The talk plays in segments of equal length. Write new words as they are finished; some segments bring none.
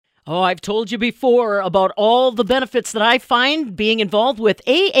Oh, I've told you before about all the benefits that I find being involved with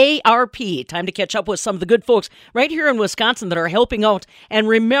AARP. Time to catch up with some of the good folks right here in Wisconsin that are helping out. And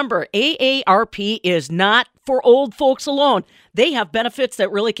remember, AARP is not for old folks alone. They have benefits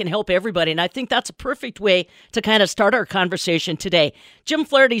that really can help everybody. And I think that's a perfect way to kind of start our conversation today. Jim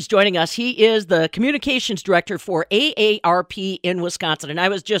Flaherty's joining us. He is the communications director for AARP in Wisconsin. And I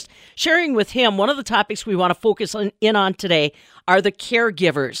was just sharing with him one of the topics we want to focus in on today are the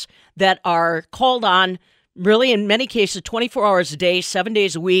caregivers that are called on really in many cases 24 hours a day, 7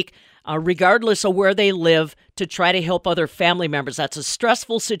 days a week, regardless of where they live, to try to help other family members. That's a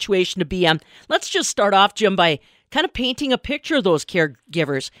stressful situation to be in. Let's just start off, Jim, by kind of painting a picture of those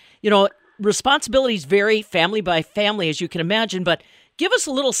caregivers. You know, responsibilities vary family by family, as you can imagine, but give us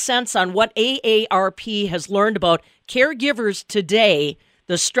a little sense on what AARP has learned about caregivers today,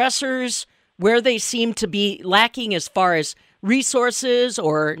 the stressors, where they seem to be lacking as far as resources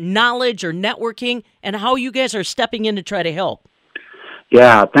or knowledge or networking, and how you guys are stepping in to try to help.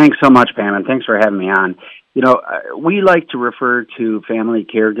 Yeah, thanks so much, Pam, and thanks for having me on. You know, we like to refer to family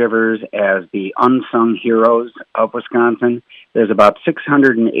caregivers as the unsung heroes of Wisconsin. There's about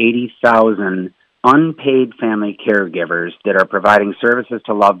 680,000 unpaid family caregivers that are providing services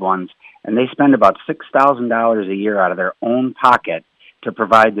to loved ones, and they spend about $6,000 a year out of their own pocket to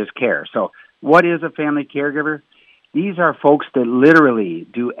provide this care. So what is a family caregiver? These are folks that literally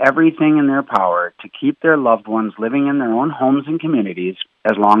do everything in their power to keep their loved ones living in their own homes and communities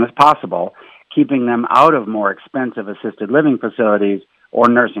as long as possible, keeping them out of more expensive assisted living facilities or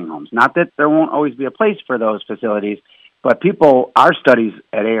nursing homes. Not that there won't always be a place for those facilities, but our studies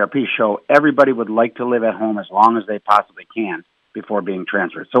at ARP show everybody would like to live at home as long as they possibly can before being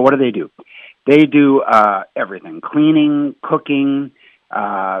transferred. So what do? They do everything: cleaning, cooking,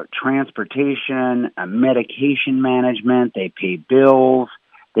 transportation, medication management. They pay bills.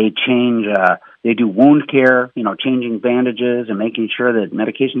 They do wound care, changing bandages and making sure that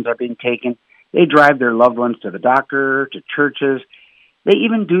medications are being taken. They drive their loved ones to the doctor, to churches. They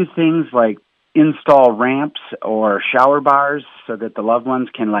even do things like install ramps or shower bars so that the loved ones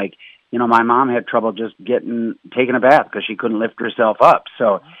can, my mom had trouble just taking a bath because she couldn't lift herself up.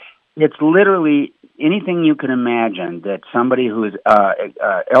 So it's literally anything you can imagine that somebody who is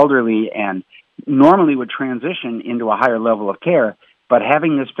elderly and normally would transition into a higher level of care, but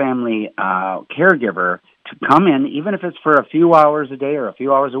having this family caregiver to come in, even if it's for a few hours a day or a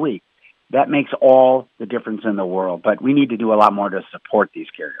few hours a week, that makes all the difference in the world. But we need to do a lot more to support these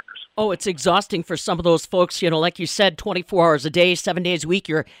caregivers. Oh, it's exhausting for some of those folks. Like you said, 24 hours a day, 7 days a week,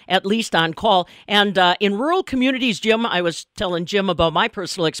 you're at least on call. And in rural communities, Jim, I was telling Jim about my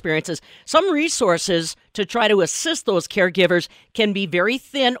personal experiences. Some resources to try to assist those caregivers can be very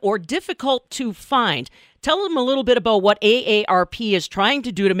thin or difficult to find. Tell them a little bit about what AARP is trying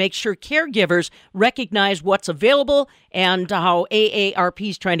to do to make sure caregivers recognize what's available and how AARP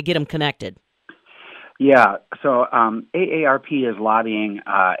is trying to get them connected. Yeah, so AARP is lobbying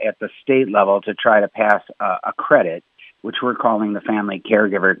at the state level to try to pass a credit, which we're calling the Family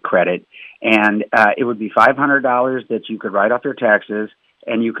Caregiver Credit, and it would be $500 that you could write off your taxes,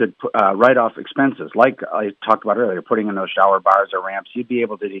 and you could write off expenses, like I talked about earlier, putting in those shower bars or ramps. You'd be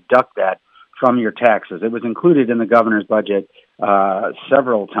able to deduct that from your taxes. It was included in the governor's budget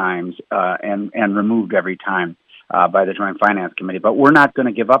several times and removed every time by the Joint Finance Committee. But we're not going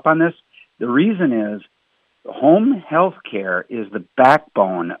to give up on this. The reason is home health care is the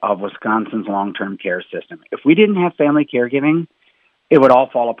backbone of Wisconsin's long-term care system. If we didn't have family caregiving, it would all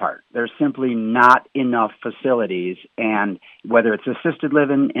fall apart. There's simply not enough facilities, and whether it's assisted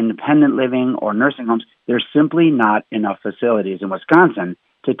living, independent living, or nursing homes, there's simply not enough facilities in Wisconsin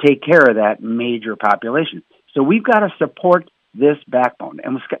to take care of that major population. So we've got to support this backbone.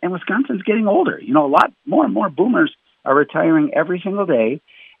 And Wisconsin's getting older. A lot more and more boomers are retiring every single day.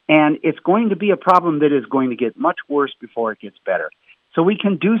 And it's going to be a problem that is going to get much worse before it gets better. So we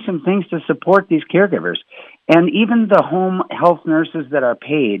can do some things to support these caregivers. And even the home health nurses that are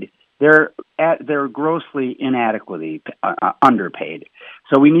paid, they're grossly inadequately underpaid.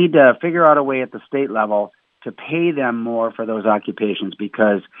 So we need to figure out a way at the state level to pay them more for those occupations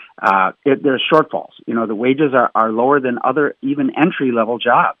because there's shortfalls. The wages are lower than other even entry-level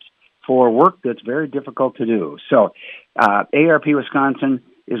jobs for work that's very difficult to do. So ARP Wisconsin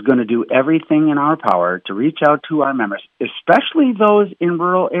is going to do everything in our power to reach out to our members, especially those in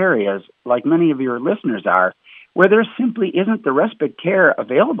rural areas, like many of your listeners are, where there simply isn't the respite care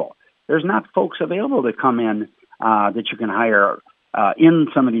available. There's not folks available to come in that you can hire in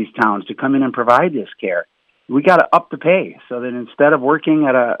some of these towns to come in and provide this care. We got to up the pay so that instead of working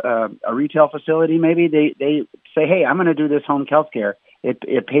at a retail facility, maybe they say, hey, I'm going to do this home health care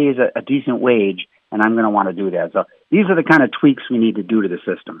it pays a decent wage, and I'm going to want to do that. So these are the kind of tweaks we need to do to the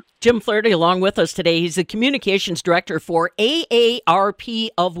system. Jim Flaherty along with us today. He's the communications director for AARP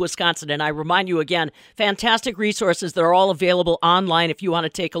of Wisconsin. And I remind you again, fantastic resources that are all available online if you want to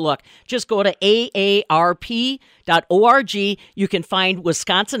take a look. Just go to aarp.org. You can find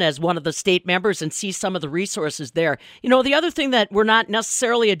Wisconsin as one of the state members and see some of the resources there. You know, the other thing that we're not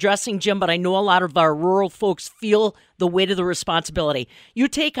necessarily addressing, Jim, but I know a lot of our rural folks feel the weight of the responsibility. You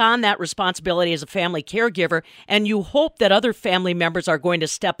take on that responsibility as a family caregiver, and you hope that other family members are going to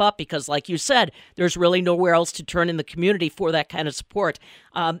step up because, like you said, there's really nowhere else to turn in the community for that kind of support.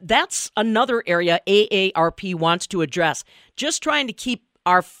 That's another area AARP wants to address. Just trying to keep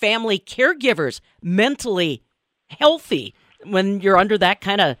our family caregivers mentally healthy when you're under that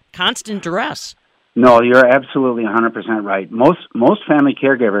kind of constant duress. No, you're absolutely 100% right. Most family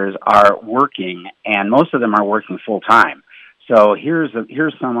caregivers are working, and most of them are working full time. So here's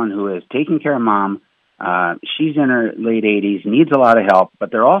someone who is taking care of mom. She's in her late 80s, needs a lot of help,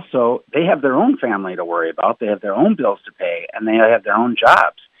 but they have their own family to worry about. They have their own bills to pay, and they have their own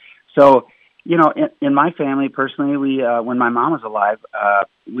jobs. So, you know, in my family personally, we when my mom was alive,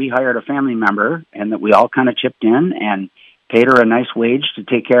 we hired a family member, and that we all kind of chipped in and paid her a nice wage to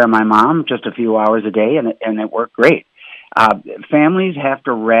take care of my mom just a few hours a day, and it worked great. Families have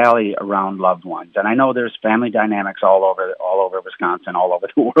to rally around loved ones, and I know there's family dynamics all over Wisconsin, all over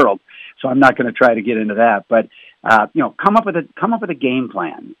the world. So I'm not going to try to get into that, but you know, come up with a game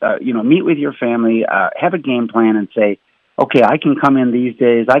plan. You know, meet with your family, have a game plan, and say, okay, I can come in these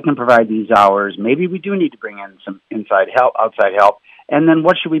days, I can provide these hours. Maybe we do need to bring in some outside help, and then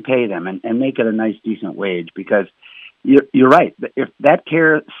what should we pay them, and make it a nice, decent wage, because you're right. If that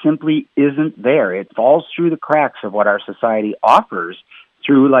care simply isn't there, it falls through the cracks of what our society offers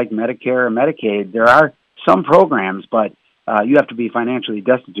through like Medicare or Medicaid. There are some programs, but you have to be financially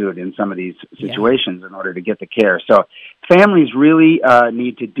destitute in some of these situations in order to get the care. So families really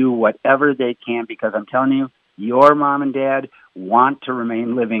need to do whatever they can, because I'm telling you, your mom and dad want to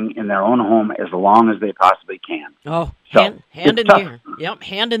remain living in their own home as long as they possibly can. Oh, hand in the air. Yep,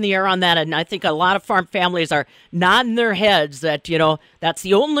 hand in the air on that. And I think a lot of farm families are nodding their heads that, you know, that's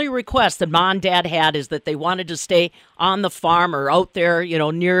the only request that mom and dad had, is that they wanted to stay on the farm or out there, you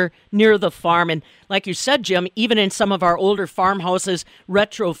know, near the farm. And like you said, Jim, even in some of our older farmhouses,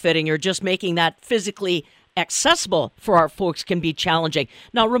 retrofitting or just making that physically accessible for our folks can be challenging.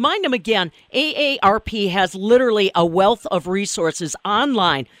 Now, remind them again, AARP has literally a wealth of resources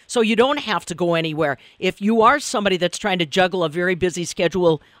online, so you don't have to go anywhere. If you are somebody that's trying to juggle a very busy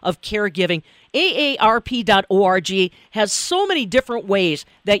schedule of caregiving, AARP.org has so many different ways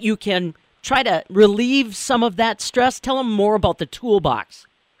that you can try to relieve some of that stress. Tell them more about the toolbox.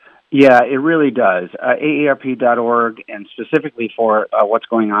 Yeah, it really does. AARP.org, and specifically for what's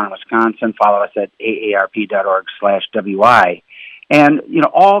going on in Wisconsin, follow us at AARP.org/WI. And, you know,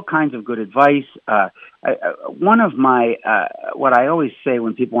 all kinds of good advice. One of my, what I always say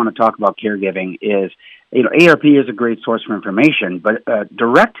when people want to talk about caregiving is, you know, AARP is a great source for information, but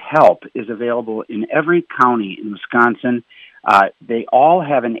direct help is available in every county in Wisconsin. They all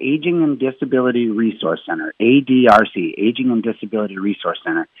have an Aging and Disability Resource Center, ADRC, Aging and Disability Resource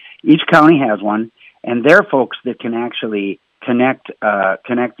Center. Each county has one, and they're folks that can actually connect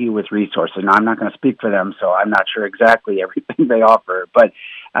you with resources. Now, I'm not going to speak for them, so I'm not sure exactly everything they offer, but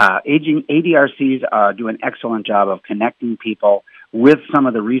ADRCs do an excellent job of connecting people with some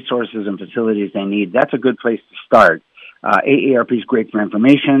of the resources and facilities they need. That's a good place to start. AARP is great for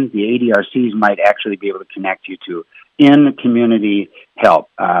information. The ADRCs might actually be able to connect you to in-community help.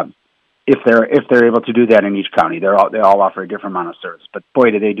 If they're able to do that in each county, they all offer a different amount of service. But boy,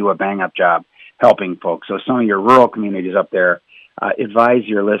 do they do a bang-up job helping folks. So some of your rural communities up there, advise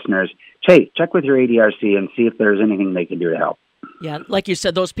your listeners, hey, check with your ADRC and see if there's anything they can do to help. Yeah, like you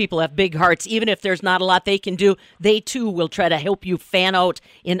said, those people have big hearts. Even if there's not a lot they can do, they too will try to help you fan out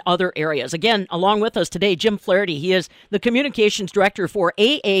in other areas. Again, along with us today, Jim Flaherty. He is the communications director for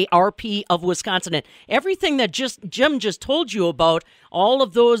AARP of Wisconsin. And everything that Jim just told you about, all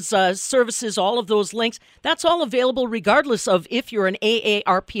of those services, all of those links, that's all available regardless of if you're an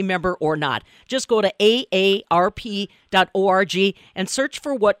AARP member or not. Just go to aarp.org and search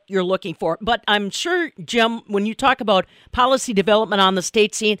for what you're looking for. But I'm sure, Jim, when you talk about policy development on the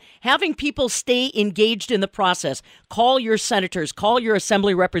state scene, having people stay engaged in the process, call your senators, call your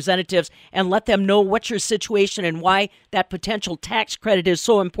assembly representatives, and let them know what's your situation and why that potential tax credit is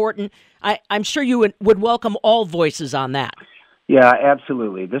so important. I'm sure you would welcome all voices on that. Yeah,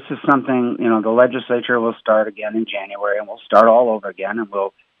 absolutely. This is something, you know, the legislature will start again in January, and we'll start all over again, and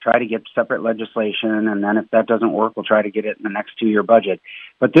we'll try to get separate legislation, and then if that doesn't work, we'll try to get it in the next 2-year budget.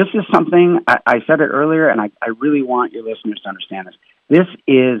 But this is something, I said it earlier, and I really want your listeners to understand this. This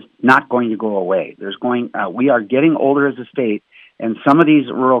is not going to go away. We are getting older as a state, and some of these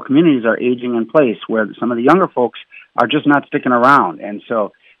rural communities are aging in place where some of the younger folks are just not sticking around. And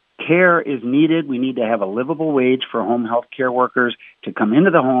so care is needed. We need to have a livable wage for home health care workers to come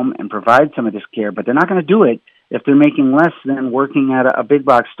into the home and provide some of this care, but they're not going to do it if they're making less than working at a big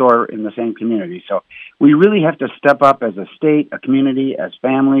box store in the same community. So we really have to step up as a state, a community, as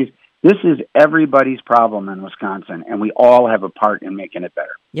families. This is everybody's problem in Wisconsin, and we all have a part in making it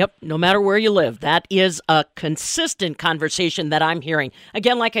better. Yep, no matter where you live. That is a consistent conversation that I'm hearing.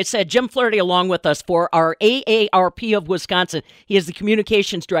 Again, like I said, Jim Flaherty along with us for our AARP of Wisconsin. He is the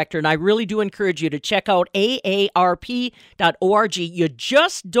communications director, and I really do encourage you to check out aarp.org. You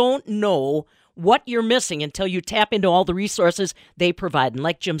just don't know what you're missing until you tap into all the resources they provide. And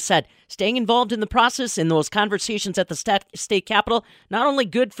like Jim said, staying involved in the process in those conversations at the state capitol, not only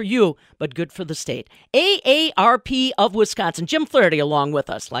good for you, but good for the state. AARP of Wisconsin. Jim Flaherty along with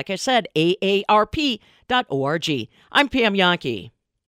us. Like I said, aarp.org. I'm Pam Jahnke.